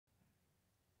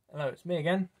Hello, it's me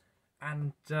again,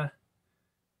 and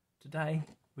today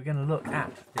we're going to look at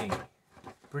the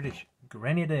British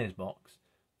Grenadiers box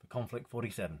for Konflikt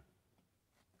 47.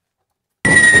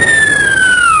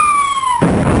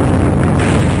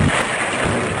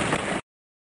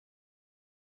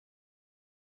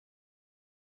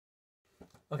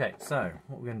 Okay, so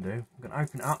what we're going to do, we're going to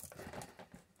open it up.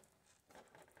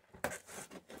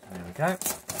 There we go.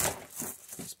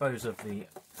 Dispose of the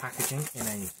packaging in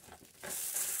a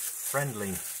friendly,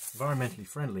 environmentally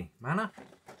friendly manner,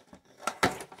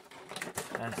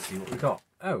 and see what we got.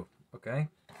 Oh, okay.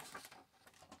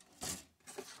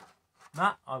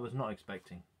 That I was not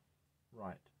expecting.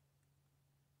 Right.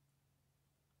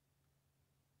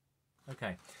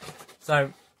 Okay.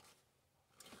 So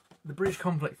the British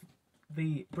Konflikt,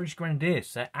 the British Grenadiers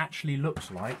set actually looks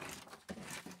like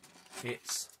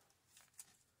it's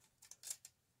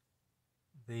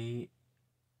the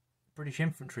British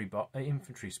infantry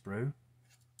sprue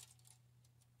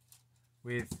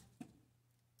with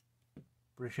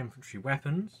British infantry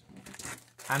weapons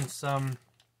and some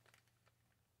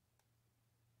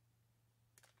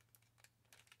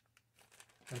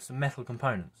metal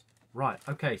components. Right,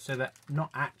 okay, so they're not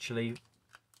actually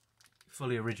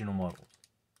fully original models.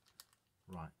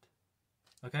 Right.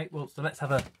 Okay, well, so let's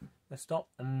stop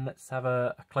and let's have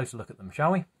a closer look at them,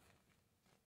 shall we?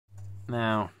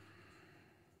 Now,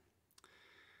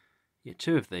 yeah,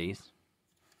 two of these,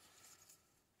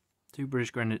 two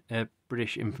British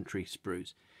infantry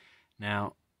sprues.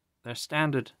 Now, they're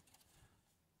standard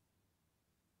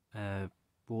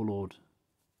Warlord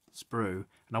sprue,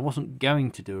 and I wasn't going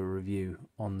to do a review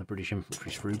on the British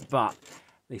infantry sprue, but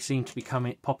they seem to be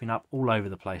popping up all over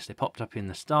the place. They popped up in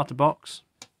the starter box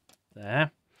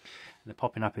there, and they're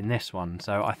popping up in this one.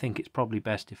 So I think it's probably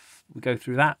best if we go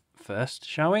through that first,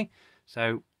 shall we?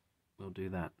 So we'll do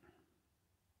that.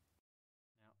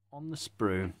 Now, on the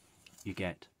sprue, you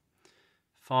get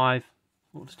 5.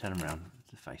 We'll just turn them around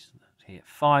to the face of them. So you get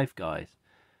 5 guys.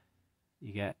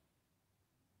 You get.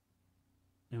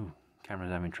 Ooh,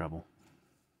 camera's having trouble.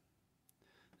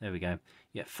 There we go.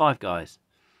 You get 5 guys.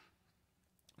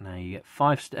 Now you get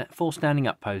 4 standing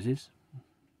up poses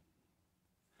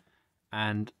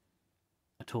and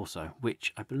a torso,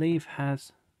 which I believe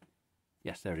has.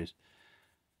 Yes, there it is.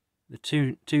 The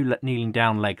two kneeling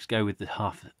down legs go with the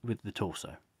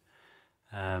torso,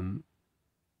 and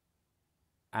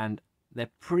they're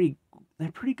pretty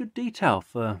good detail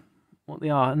for what they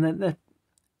are. And they're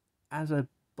as a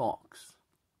box,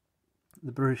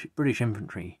 the British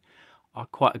infantry are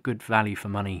quite a good value for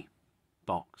money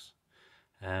box.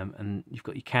 And you've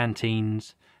got your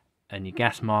canteens and your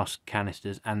gas mask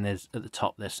canisters, and there's at the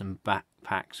top there's some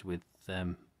backpacks with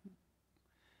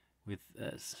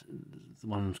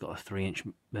one's got a 3-inch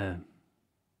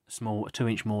small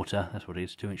 2-inch mortar. That's what it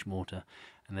is, 2-inch mortar,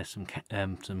 and there's some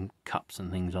cups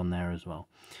and things on there as well.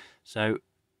 So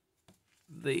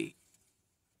the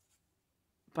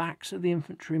backs of the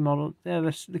infantry model,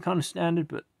 they're kind of standard,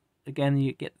 but again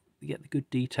you get the good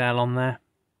detail on there.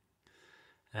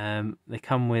 They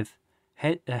come with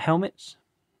helmets.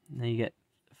 Then you get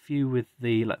a few with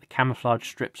the camouflage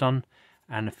strips on,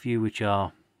 and a few which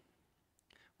are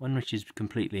one which is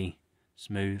completely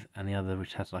smooth, and the other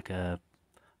which has like I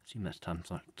assume that's some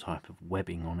type of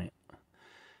webbing on it.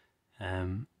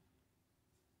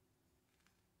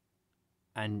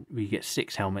 And we get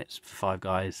 6 helmets for 5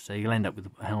 guys, so you'll end up with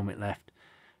a helmet left,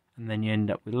 and then you end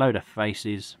up with a load of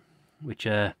faces, which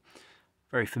are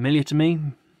very familiar to me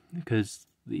because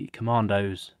the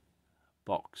Commandos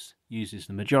box uses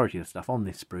the majority of the stuff on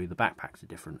this sprue. The backpacks are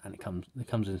different, and it comes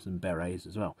in some berets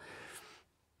as well.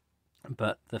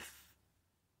 But the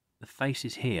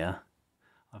faces here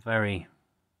are very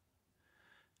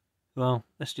well.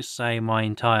 Let's just say my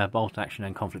entire bolt action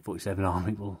and Konflikt 47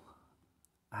 army will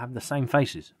have the same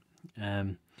faces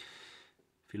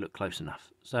if you look close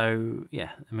enough. So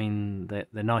yeah, I mean they're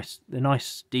nice. They're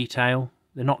nice detail.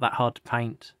 They're not that hard to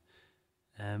paint,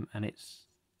 and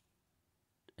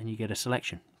you get a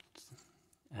selection.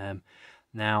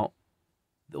 Now,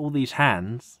 all these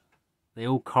hands, they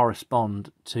all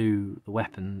correspond to the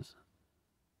weapons,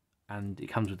 and it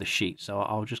comes with a sheet. So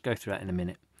I'll just go through that in a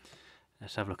minute.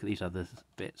 Let's have a look at these other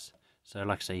bits. So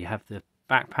like I say, you have the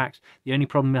backpacks. The only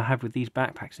problem I have with these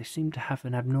backpacks, they seem to have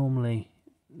they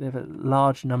have a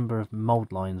large number of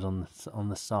mould lines on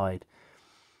the side.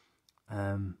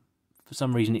 For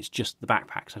some reason, it's just the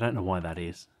backpacks. I don't know why that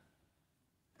is.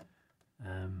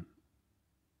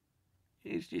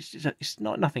 It's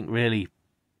not nothing really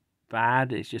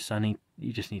bad. It's just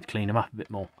you just need to clean them up a bit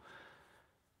more.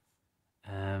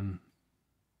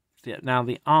 Now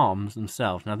the arms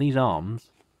themselves. Now these arms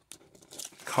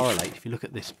correlate. If you look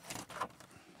at this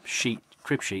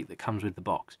crib sheet that comes with the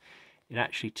box, it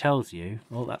actually tells you,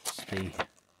 well, that's the,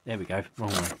 there we go,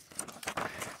 wrong way.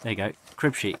 There you go,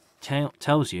 crib sheet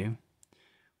tells you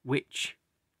which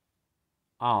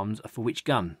arms are for which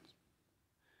gun.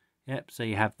 Yep, so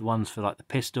you have the ones for like the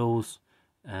pistols,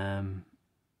 and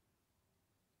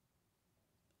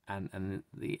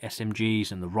the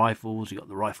SMGs and the rifles. You've got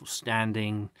the rifle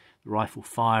standing, the rifle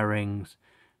firing.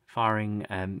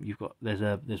 You've got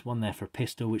there's one there for a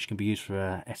pistol which can be used for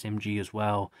a SMG as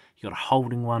well. You've got a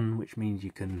holding one, which means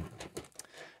you can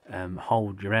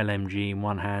hold your LMG in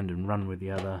one hand and run with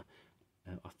the other.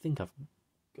 I think I've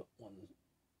got one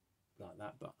like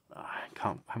that, but I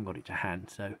haven't got it to hand.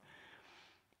 So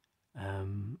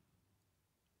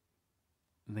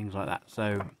things like that.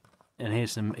 So, and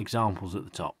here's some examples at the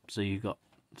top. So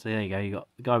there you go. You got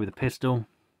the guy with the pistol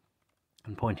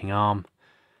and pointing arm.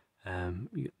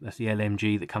 That's the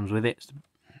LMG that comes with it.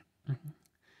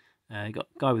 You got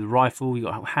a guy with a rifle. You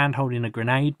got a hand holding a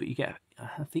grenade, but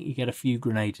I think you get a few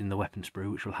grenades in the weapon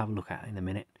sprue, which we'll have a look at in a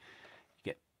minute. You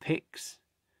get picks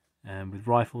with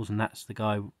rifles, and that's the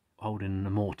guy holding a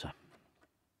mortar.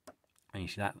 And you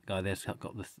see that guy there's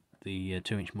got the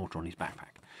 2-inch mortar on his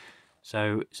backpack.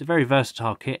 So it's a very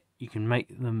versatile kit. You can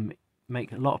make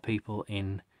a lot of people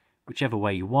in whichever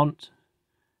way you want,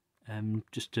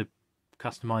 just to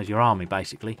customize your army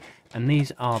basically. And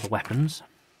these are the weapons.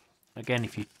 Again,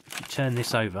 if you turn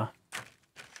this over,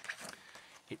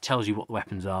 it tells you what the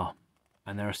weapons are,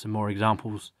 and there are some more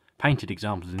examples, painted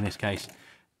examples in this case,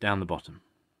 down the bottom.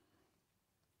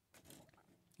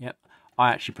 Yep,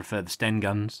 I actually prefer the Sten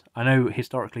guns. I know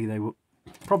historically they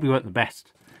probably weren't the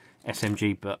best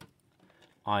SMG, but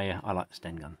I like the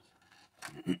Sten guns.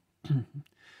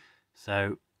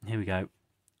 So here we go.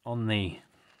 On the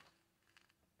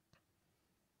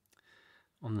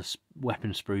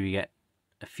weapon sprue, you get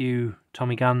a few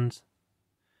Tommy guns.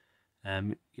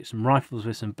 You get some rifles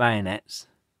with some bayonets.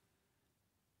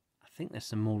 I think there's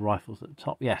some more rifles at the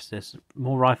top. Yes, there's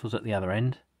more rifles at the other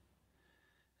end.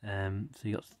 So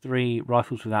you got 3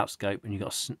 rifles without scope, and you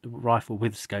got a rifle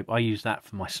with scope. I use that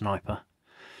for my sniper.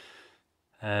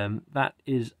 That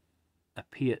is a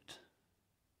Piat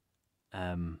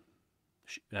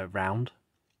round.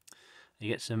 You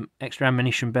get some extra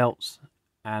ammunition belts,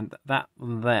 and that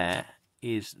one there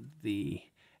is the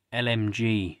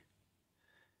LMG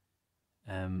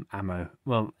ammo.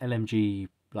 Well, LMG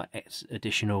like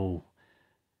additional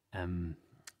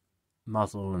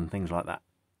muzzle and things like that.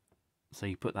 So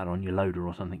you put that on your loader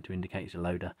or something to indicate it's a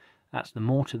loader. That's the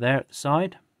mortar there at the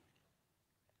side.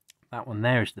 That one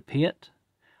there is the Piat.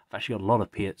 I've actually got a lot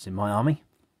of Piats in my army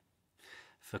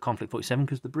for Konflikt 47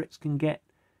 because the Brits can get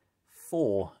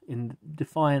 4 in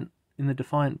the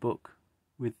Defiant book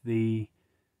with the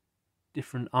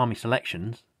different army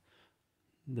selections.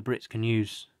 The Brits can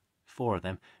use 4 of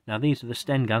them. Now these are the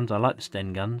Sten guns. I like the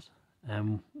Sten guns.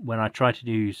 When I try to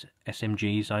use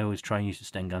SMGs, I always try and use the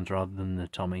Sten guns rather than the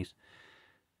Tommies.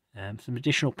 Some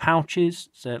additional pouches.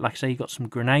 So, like I say, you've got some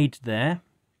grenades there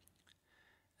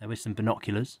with some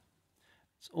binoculars.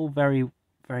 It's all very,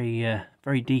 very,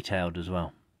 very detailed as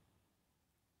well.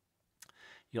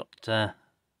 You got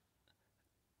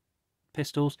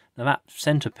pistols. Now that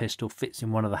centre pistol fits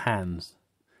in one of the hands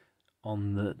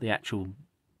on the actual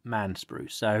man sprue.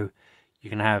 So you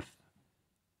can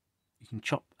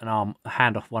chop a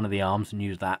hand off one of the arms and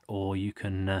use that, or you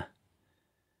can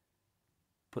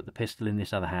put the pistol in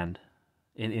this other hand,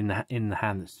 in the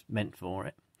hand that's meant for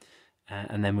it.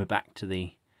 And then we're back to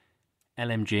the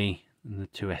LMG and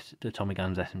the Tommy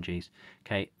guns SMGs.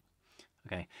 Okay.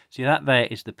 So that there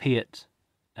is the Piat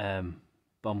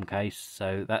bomb case.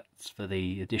 So that's for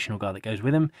the additional guy that goes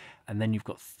with him, and then you've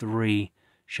got 3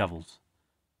 shovels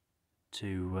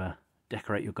to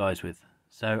decorate your guys with.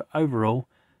 So overall,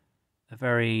 a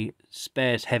very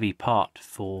spares heavy part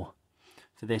for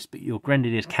this, but your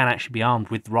grenadiers can actually be armed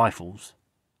with rifles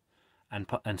and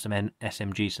some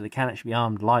SMGs, so they can actually be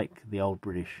armed like the older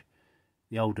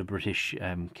British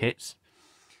kits.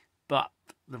 But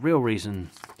the real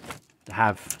reason to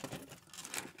have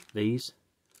these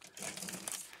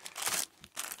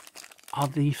are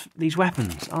these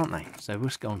weapons, aren't they? So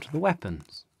let's go on to the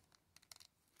weapons.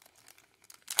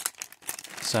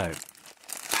 So,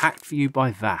 packed for you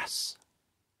by Vass.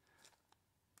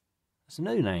 That's a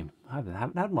new name. I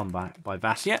haven't had one by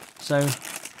Vass yet, so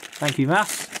thank you,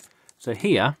 Vass. So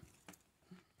here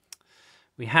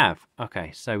we have,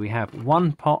 we have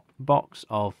 1 box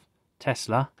of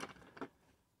Tesla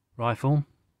rifle.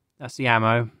 That's the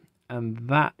ammo, and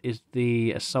that is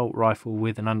the assault rifle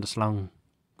with an underslung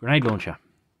grenade launcher.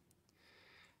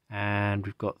 And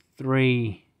we've got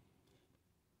 3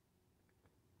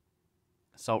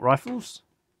 assault rifles.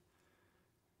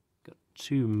 Got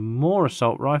 2 more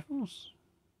assault rifles.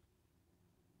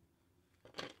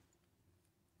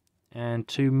 And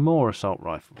 2 more assault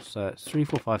rifles. So it's 3,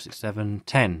 4, 5, 6, 7,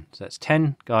 10. So that's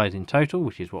 10 guys in total,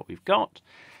 which is what we've got.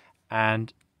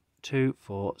 And 2,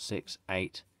 4, 6,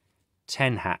 8,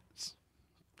 10 hats.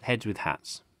 Heads with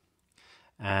hats.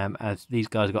 As these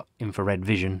guys have got infrared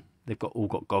vision, they've all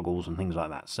got goggles and things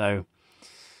like that. So,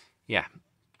 yeah.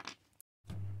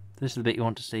 This is the bit you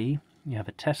want to see. You have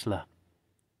a Tesla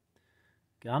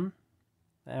gun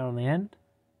there on the end.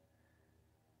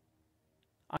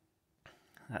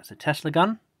 That's a Tesla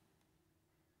gun.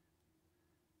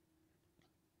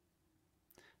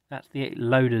 That's the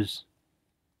loader's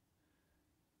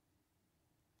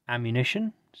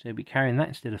ammunition. So you'll be carrying that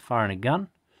instead of firing a gun.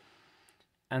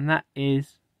 And that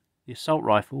is the assault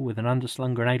rifle with an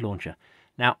underslung grenade launcher.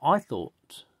 Now, I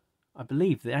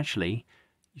believe that actually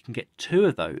you can get 2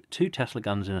 of those, 2 Tesla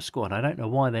guns in a squad. I don't know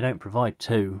why they don't provide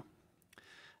 2.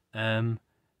 And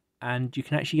you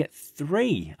can actually get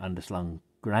 3 underslung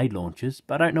grenade launchers,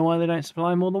 but I don't know why they don't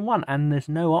supply more than 1. And there's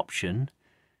no option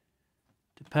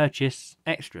to purchase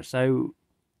extra. So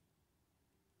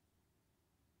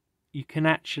you can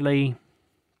actually...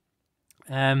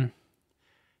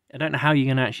 I don't know how you're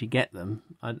going to actually get them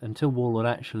until Warlord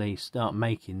actually start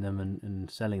making them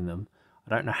and selling them. I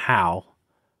don't know how.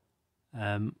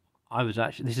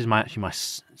 This is my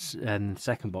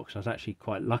second box. I was actually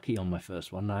quite lucky on my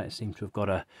first one. I seem to have got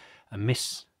a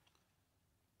miscounted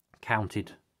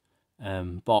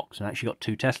box and actually got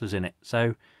 2 Teslas in it.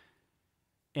 So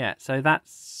yeah, so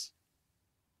that's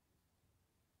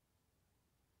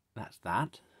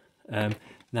that.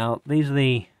 Now these are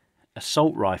the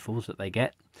assault rifles that they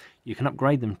get. You can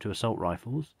upgrade them to assault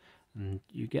rifles, and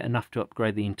you get enough to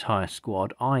upgrade the entire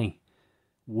squad. I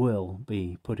will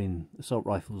be putting assault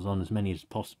rifles on as many as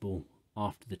possible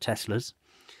after the Teslas.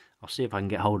 I'll see if I can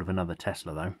get hold of another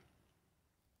Tesla though.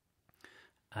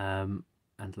 And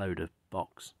loader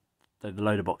box. Though the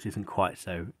loader box isn't quite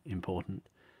so important.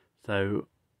 So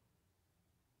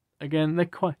again,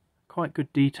 they're quite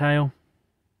good detail.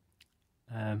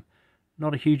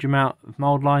 Not a huge amount of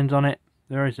mould lines on it.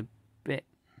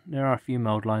 There are a few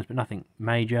mould lines, but nothing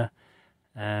major.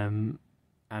 And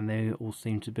they all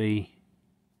seem to be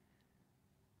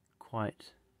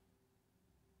quite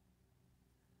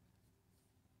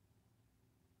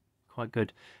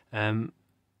good.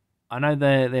 I know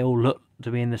they all look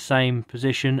to be in the same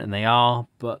position, and they are,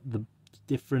 but the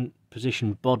different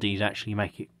position bodies actually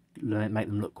make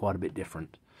them look quite a bit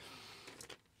different.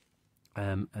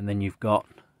 And then you've got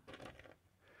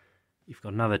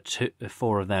another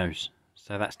 4 of those,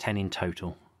 so that's 10 in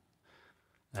total.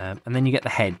 And then you get the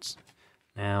heads.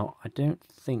 Now, I don't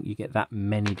think you get that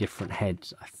many different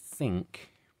heads. I think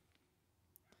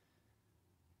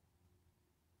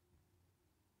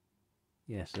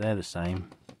so they're the same.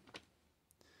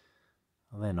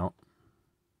 Well, they're not.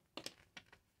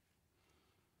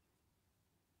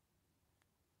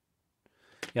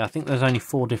 Yeah, I think there's only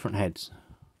 4 different heads,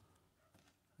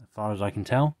 as far as I can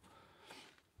tell.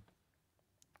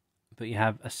 But you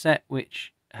have a set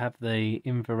which have the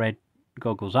infrared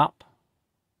goggles up,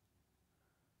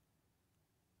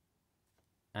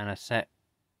 and a set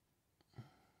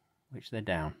which they're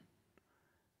down.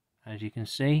 As you can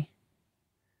see,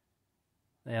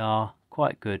 they are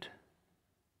quite good.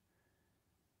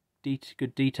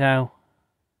 Good detail.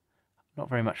 Not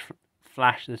very much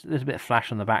flash. There's a bit of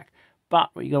flash on the back, but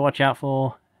what you got to watch out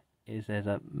for is there's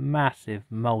a massive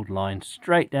mould line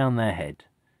straight down their head.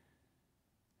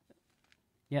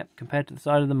 Yep, compared to the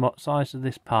size of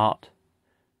this part,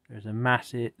 there's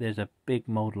a big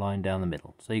mould line down the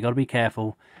middle. So you got to be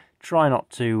careful. Try not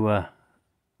to,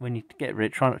 when you get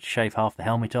rid, try not to shave half the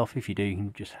helmet off. If you do, you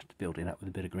can just have to build it up with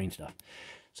a bit of green stuff.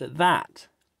 So that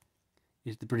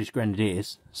is the British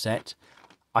Grenadiers set.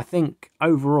 I think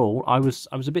overall, I was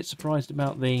a bit surprised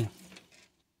about the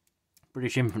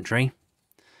British Infantry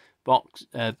box,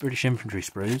 British Infantry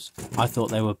sprues. I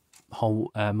thought they were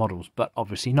whole models, but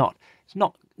obviously not. It's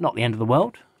not the end of the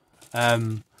world. I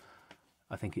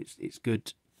think it's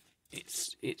good.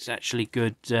 It's actually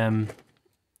good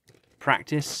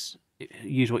practice.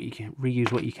 Use what you can,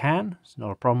 reuse what you can. It's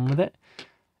not a problem with it.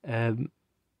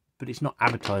 But it's not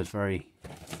advertised very.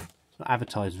 It's not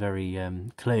advertised very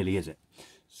clearly, is it?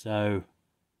 So.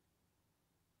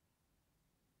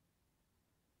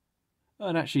 Oh,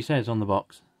 it actually says on the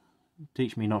box.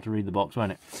 Teach me not to read the box,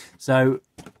 won't it? So.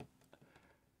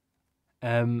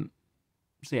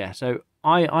 So yeah, so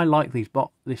I like these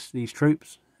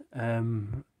troops.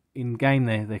 In game,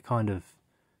 they kind of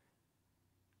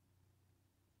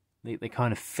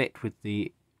fit with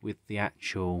the with the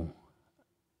actual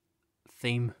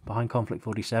theme behind Konflikt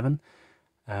 47.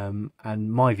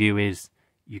 And my view is,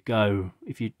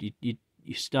 if you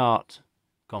start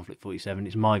Konflikt 47,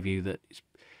 it's my view that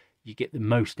you get the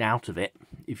most out of it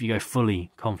if you go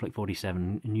fully Konflikt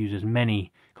 47 and use as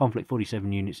many Konflikt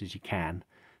 47 units as you can.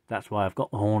 That's why I've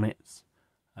got the Hornets,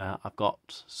 I've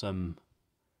got some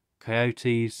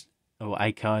Coyotes, or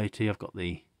a Coyote, I've got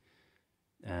the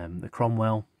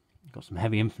Cromwell, I've got some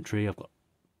heavy infantry, I've got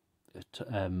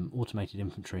automated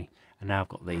infantry, and now I've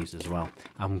got these as well.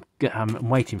 I'm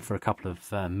waiting for a couple of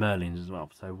Merlins as well,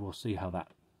 so we'll see how that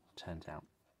turns out.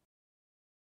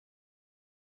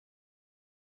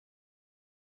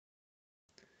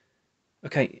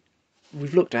 Okay,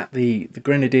 we've looked at the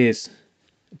Grenadiers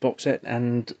box set,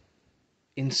 and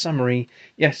in summary,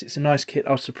 yes, it's a nice kit.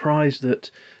 I was surprised that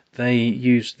they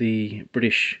used the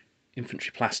British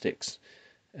infantry plastics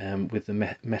with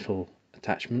the metal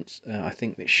attachments. I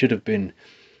think it should have been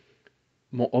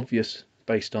more obvious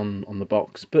based on the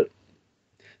box, but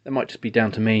that might just be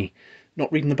down to me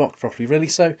not reading the box properly, really.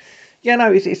 So yeah,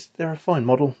 no, they're a fine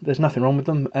model. There's nothing wrong with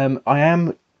them. I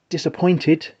am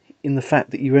disappointed in the fact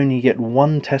that you only get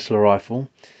one Tesla rifle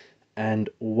and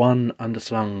one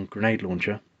underslung grenade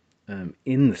launcher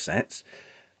in the sets.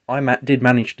 I did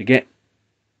manage to get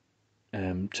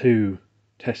 2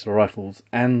 Tesla rifles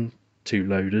and 2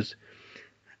 loaders,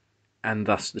 and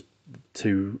thus the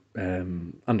 2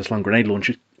 underslung grenade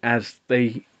launchers, as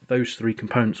those 3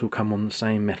 components will come on the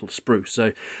same metal sprue.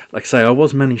 So, like I say, I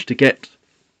was managed to get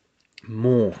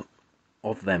more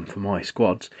of them for my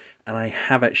squads, and I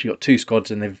have actually got 2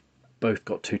 squads, and they've both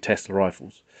got 2 Tesla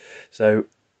rifles. So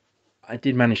I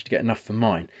did manage to get enough for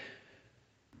mine.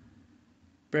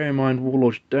 Bear in mind,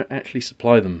 Warlords don't actually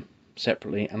supply them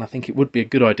separately, and I think it would be a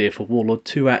good idea for Warlord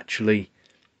to actually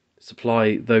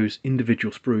supply those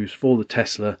individual sprues for the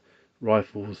Tesla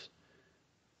rifles,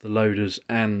 the loaders,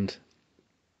 and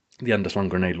the underslung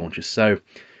grenade launchers. So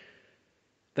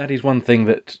that is one thing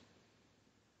that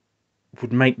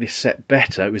would make this set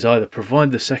better. It was either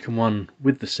provide the second one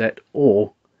with the set,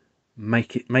 or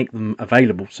make them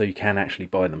available so you can actually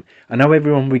buy them. I know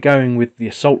everyone will be going with the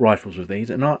assault rifles with these,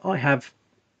 and I've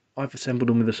assembled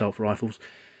them with assault rifles,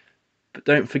 but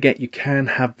don't forget you can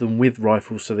have them with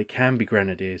rifles, so they can be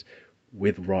grenadiers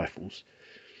with rifles.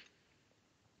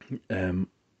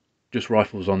 Just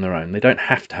rifles on their own. They don't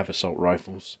have to have assault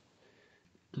rifles.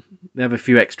 They have a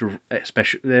few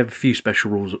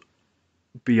special rules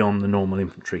beyond the normal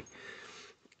infantry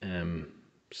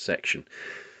section.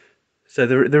 So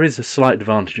there is a slight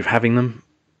advantage of having them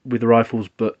with the rifles,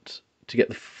 but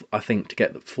I think to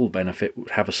get the full benefit,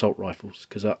 would have assault rifles,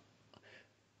 because I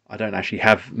don't actually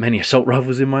have many assault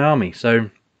rifles in my army. So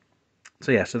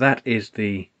yeah, so that is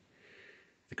the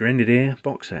Grenadier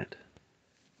box set.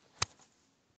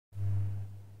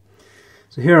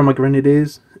 So here are my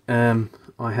Grenadiers. I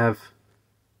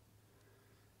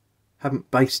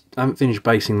haven't finished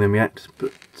basing them yet,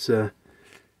 but they're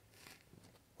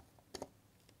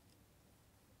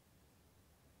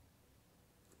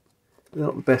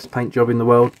not the best paint job in the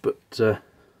world, but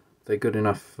they're good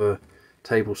enough for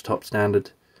tabletop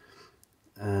standard.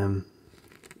 I've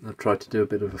tried to do a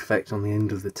bit of effect on the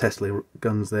end of the Tesla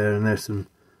guns there, and there's some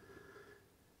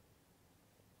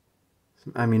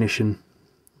ammunition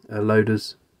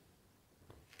loaders.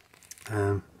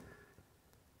 So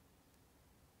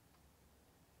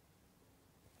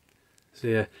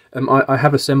yeah, I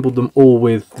have assembled them all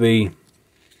with the...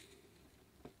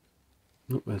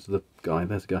 Oh, where's the guy?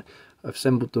 There's the guy. I've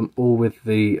assembled them all with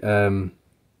the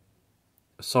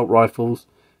assault rifles,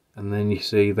 and then you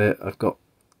see that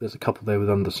there's a couple there with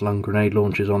underslung grenade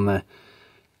launchers on there.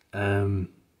 It's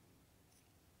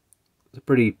a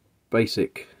pretty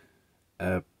basic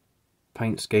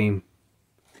paint scheme.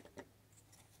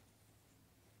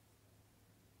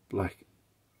 Like,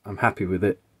 I'm happy with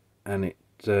it, and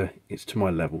it's to my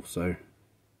level. So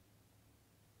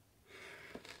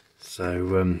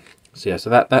yeah, so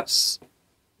that's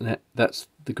the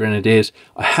Grenadiers.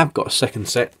 I have got a second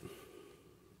set.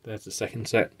 There's the second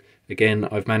set. Again,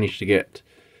 I've managed to get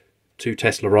 2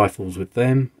 Tesla rifles with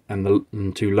them,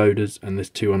 and 2 loaders, and there's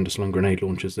 2 underslung grenade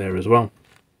launchers there as well.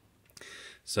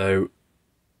 So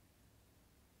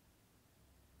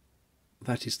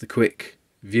that is the quick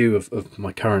view of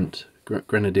my current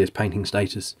Grenadiers painting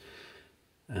status.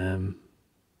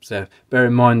 So bear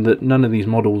in mind that none of these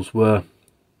models were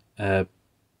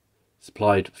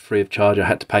supplied free of charge. I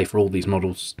had to pay for all these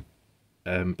models,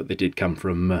 but they did come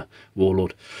from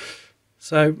Warlord.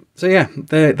 So yeah,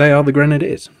 they are the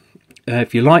Grenadiers.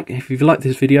 If you've liked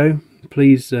this video,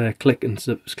 please click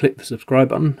the subscribe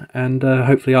button, and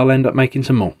hopefully I'll end up making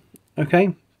some more.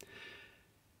 Okay,